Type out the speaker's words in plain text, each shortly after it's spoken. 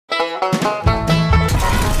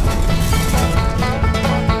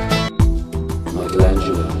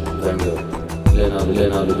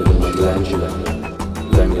glandular.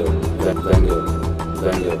 Vango, vango,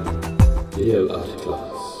 vango. Video art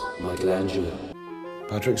class. My glandular.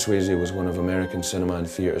 Patrick Swayze was one of American cinema and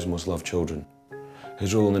theatre's most loved children.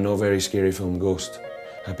 His role in the not very scary film Ghost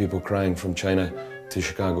had people crying from China to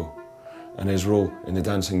Chicago, and his role in the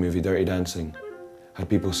dancing movie Dirty Dancing had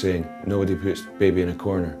people saying, "Nobody puts baby in a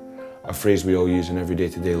corner," a phrase we all use in everyday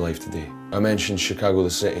to-day life today. I mentioned Chicago the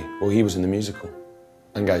city. Well, he was in the musical,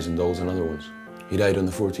 and Guys and Dolls and other ones. He died on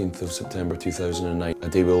the 14th of September 2009, a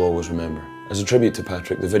day we'll always remember. As a tribute to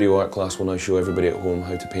Patrick, the video art class will now show everybody at home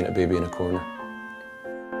how to paint a baby in a corner.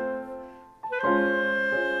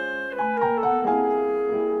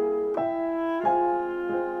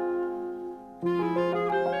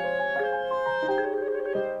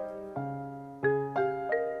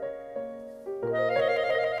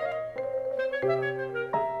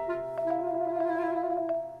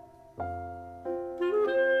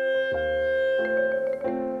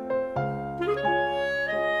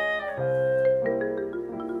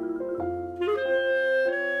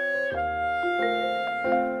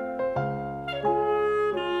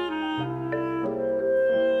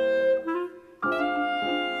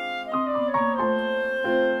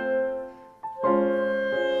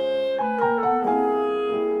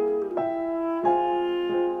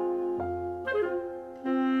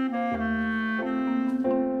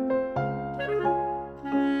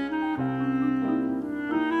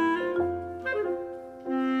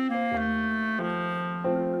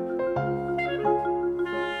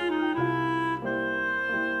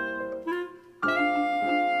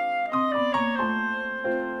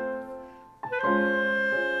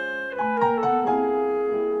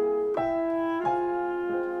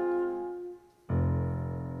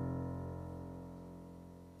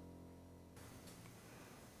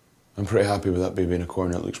 I'm pretty happy with that baby in a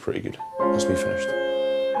corner. It looks pretty good. That's me finished.